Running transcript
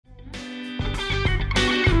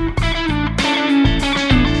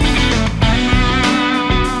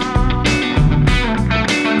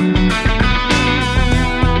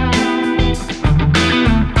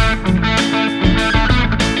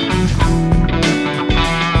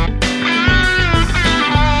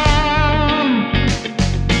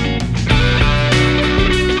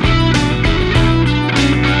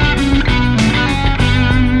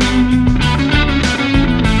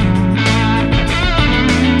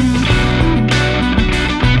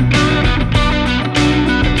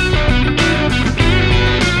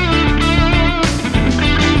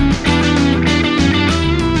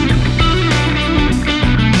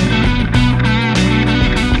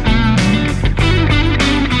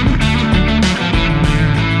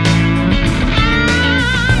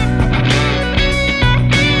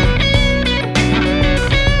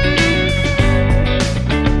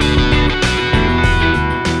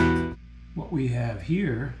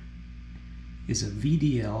is a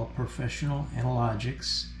VDL Professional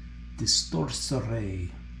Analogics Distorsore.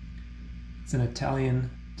 It's an Italian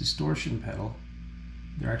distortion pedal.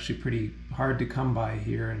 They're actually pretty hard to come by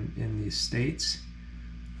here in the States.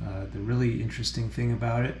 The really interesting thing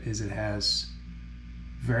about it is it has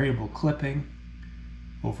variable clipping.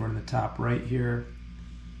 Over in the top right here,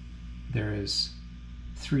 there is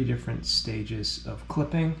 3 different stages of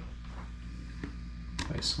clipping. If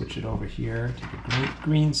I switch it over here to the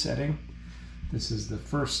green setting, this is the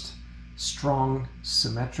first strong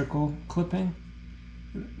symmetrical clipping.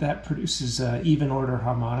 That produces even order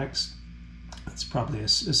harmonics. It's probably a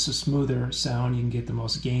smoother sound. You can get the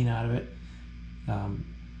most gain out of it.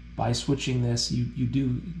 By switching this, you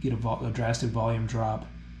do get a drastic volume drop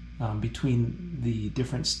between the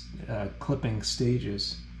different clipping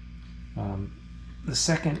stages. The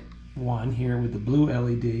second one here with the blue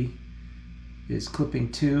LED is clipping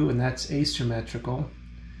 2, and that's asymmetrical,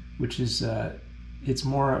 which is it's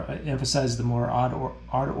more emphasizes the more odd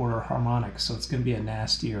order harmonics, so it's going to be a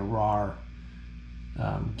nastier, raw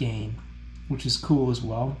gain, which is cool as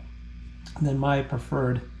well. And then my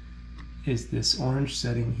preferred is this orange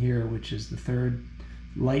setting here, which is the third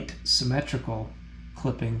light symmetrical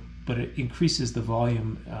clipping, but it increases the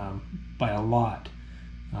volume by a lot.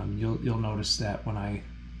 You'll notice that when I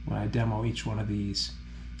demo each one of these.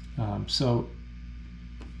 So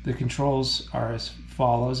the controls are as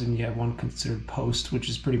follows, and you have one considered post, which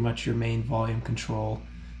is pretty much your main volume control,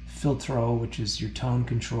 filtro, which is your tone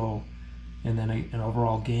control, and then an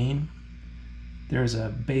overall gain. There's a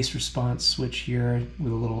bass response switch here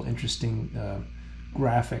with a little interesting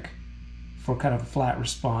graphic for kind of a flat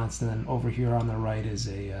response, and then over here on the right is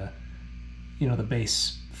a the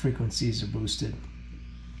bass frequencies are boosted.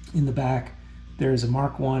 In the back, there's a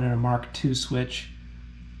Mark 1 and a Mark 2 switch.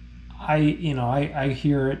 I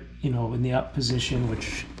hear it, in the up position,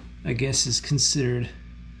 which I guess is considered,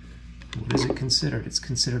 what is it considered? It's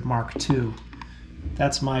considered Mark 2.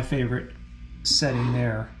 That's my favorite setting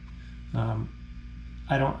there.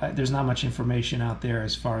 There's not much information out there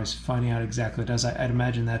as far as finding out exactly what it does. I'd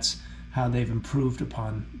imagine that's how they've improved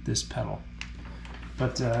upon this pedal.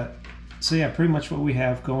 But so yeah, pretty much what we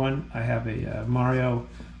have going. I have a Mario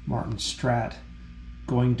Martin Strat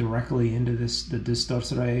going directly into the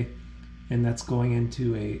Distorsore, and that's going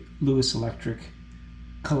into a Lewis Electric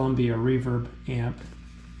Columbia reverb amp.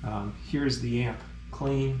 Here's the amp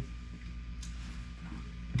clean.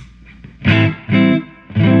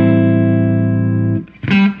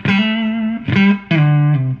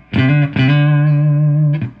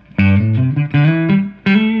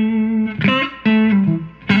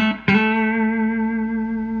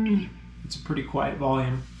 It's a pretty quiet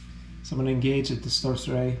volume, so I'm going to engage the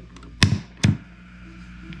Distorsore.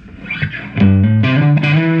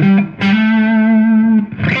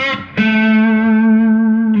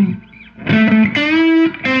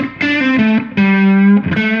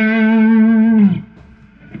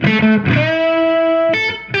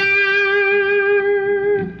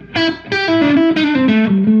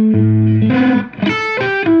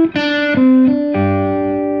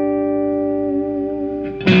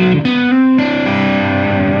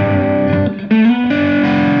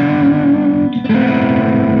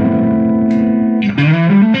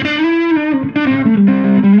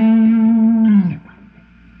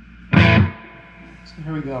 So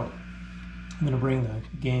here we go. I'm going to bring the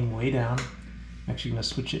gain way down. I'm actually going to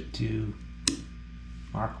switch it to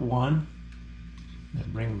Mark 1.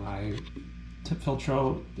 And bring my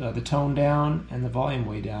filtro, the tone down, and the volume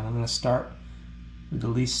way down. I'm going to start with the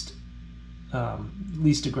least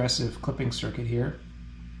aggressive clipping circuit here.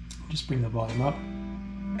 Just bring the volume up.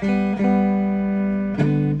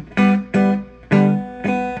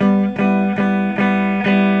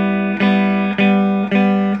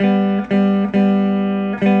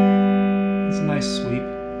 It's a nice sweep.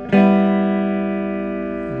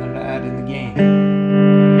 And then to add in the gain.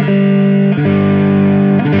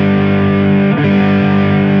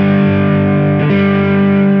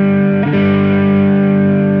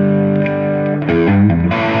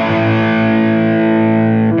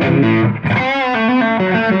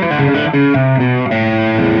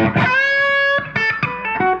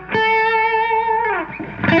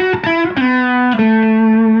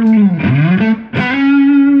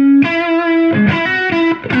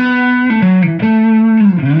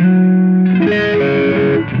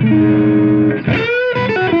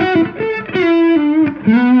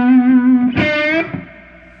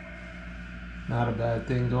 Not a bad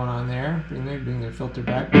thing going on there. Bring their filter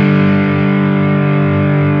back.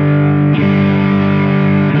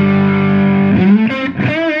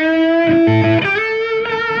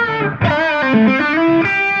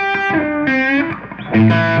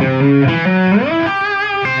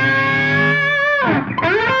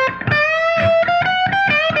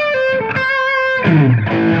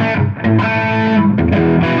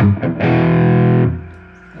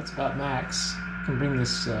 That's about max. I can bring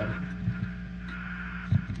this.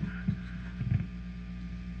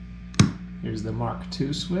 Here's the Mark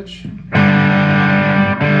II switch.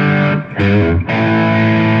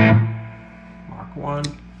 Mark 1.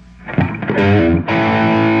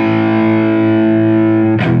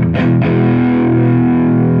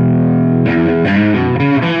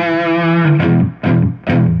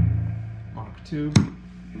 Mark 2.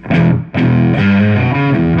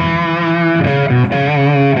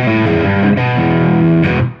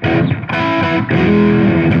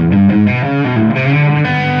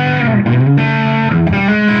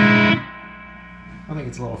 I think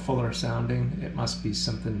it's a little fuller sounding. It must be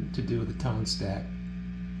something to do with the tone stack.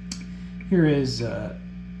 Here is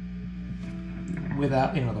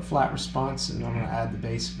without, the flat response, and I'm going to add the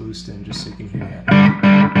bass boost in just so you can hear that.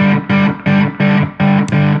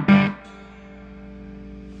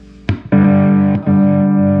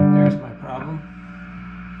 There's my problem.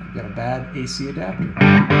 I've got a bad AC adapter.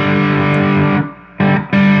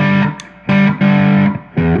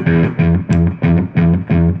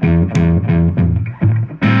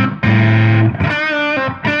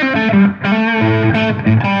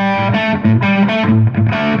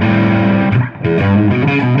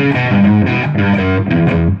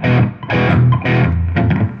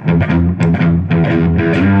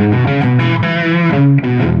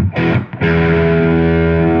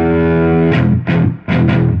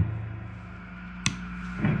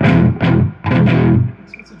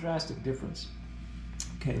 Drastic difference.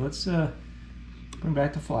 Okay, let's bring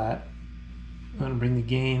back the flat. I'm going to bring the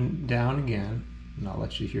gain down again, and I'll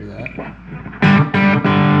let you hear that.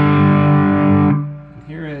 And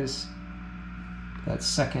here is that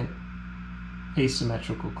second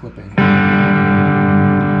asymmetrical clipping. Got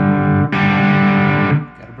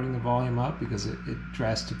to bring the volume up because it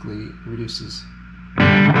drastically reduces.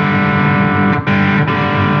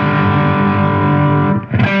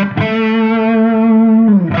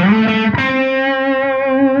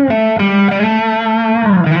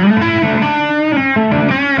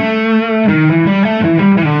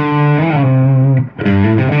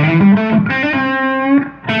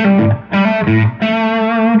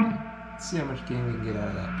 See how much gain we can get out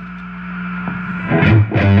of that.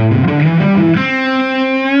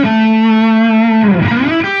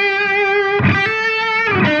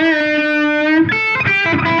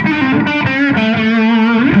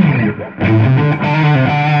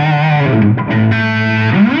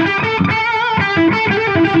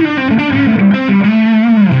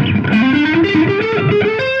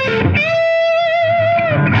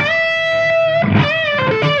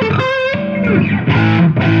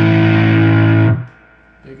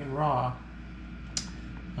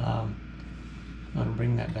 I'm going to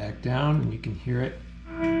bring that back down and you can hear it.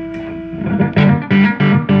 And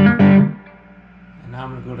now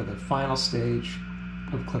I'm going to go to the final stage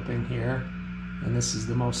of clipping here, and this is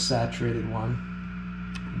the most saturated one,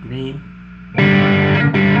 green. You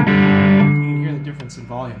can hear the difference in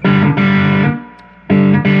volume.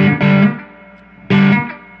 And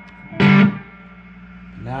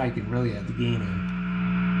now you can really add the gain in.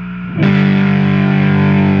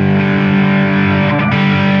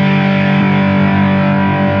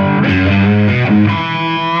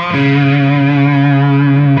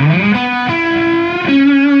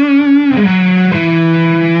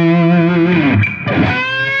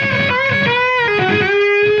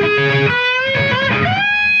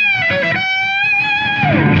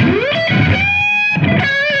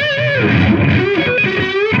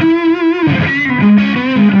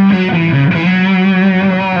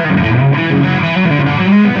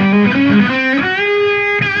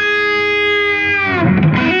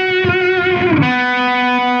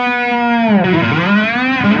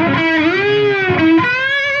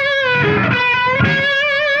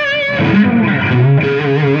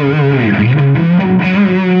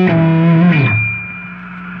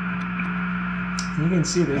 You can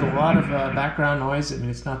see there's a lot of background noise. I mean,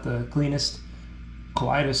 it's not the cleanest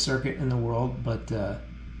Kaleidos circuit in the world, but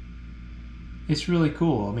it's really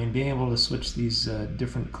cool. I mean, being able to switch these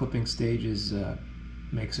different clipping stages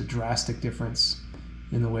makes a drastic difference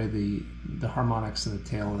in the way the harmonics and the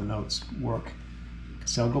tail of the notes work.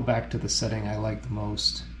 So I'll go back to the setting I like the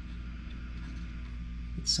most.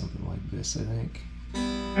 It's something like this, I think.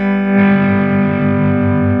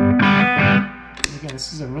 Again,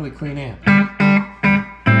 this is a really clean amp.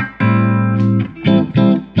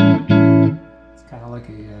 It's kind of like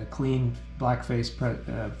a clean blackface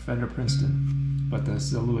Fender Princeton, but this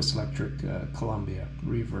is a Lewis Electric Columbia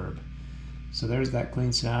reverb. So there's that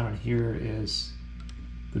clean sound, and here is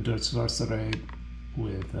the Distorsore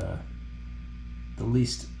with the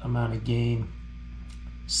least amount of gain,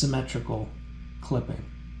 symmetrical clipping.